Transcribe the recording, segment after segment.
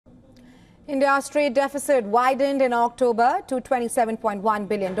India's trade deficit widened in October to $27.1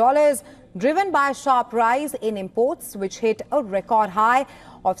 billion, driven by a sharp rise in imports, which hit a record high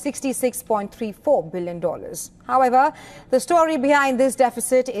of $66.34 billion. However, the story behind this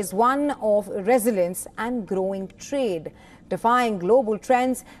deficit is one of resilience and growing trade, defying global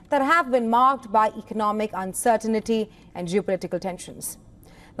trends that have been marked by economic uncertainty and geopolitical tensions.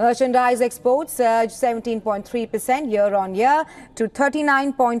 Merchandise exports surged 17.3% year-on-year to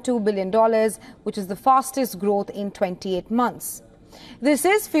 $39.2 billion, which is the fastest growth in 28 months. This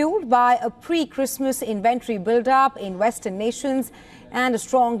is fueled by a pre-Christmas inventory build-up in Western nations and a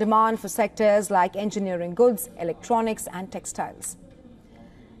strong demand for sectors like engineering goods, electronics and textiles.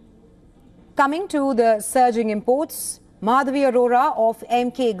 Coming to the surging imports, Madhavi Arora of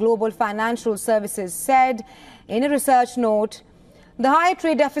MK Global Financial Services said in a research note, the high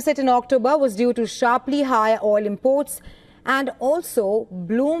trade deficit in October was due to sharply high oil imports and also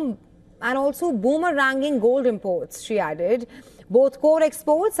boomeranging gold imports, she added. Both core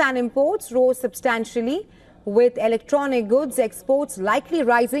exports and imports rose substantially, with electronic goods exports likely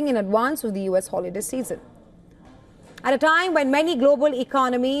rising in advance of the US holiday season. At a time when many global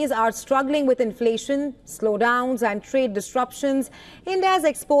economies are struggling with inflation, slowdowns and trade disruptions, India's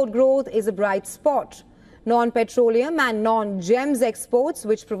export growth is a bright spot. Non-petroleum and non-gems exports,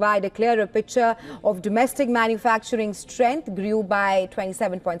 which provide a clearer picture of domestic manufacturing strength, grew by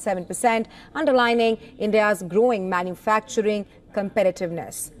 27.7%, underlining India's growing manufacturing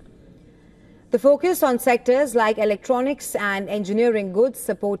competitiveness. The focus on sectors like electronics and engineering goods,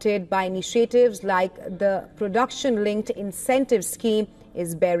 supported by initiatives like the Production-Linked Incentive Scheme,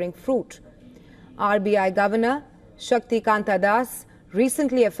 is bearing fruit. RBI Governor Shaktikanta Das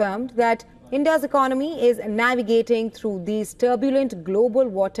recently affirmed that India's economy is navigating through these turbulent global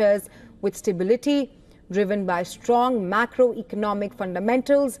waters with stability, driven by strong macroeconomic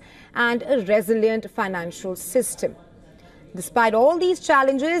fundamentals and a resilient financial system. Despite all these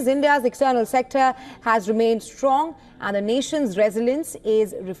challenges, India's external sector has remained strong, and the nation's resilience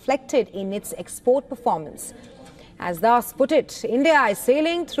is reflected in its export performance. As Das put it, India is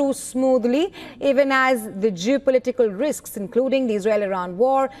sailing through smoothly, even as the geopolitical risks, including the Israel-Iran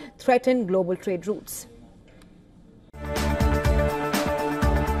war, threaten global trade routes.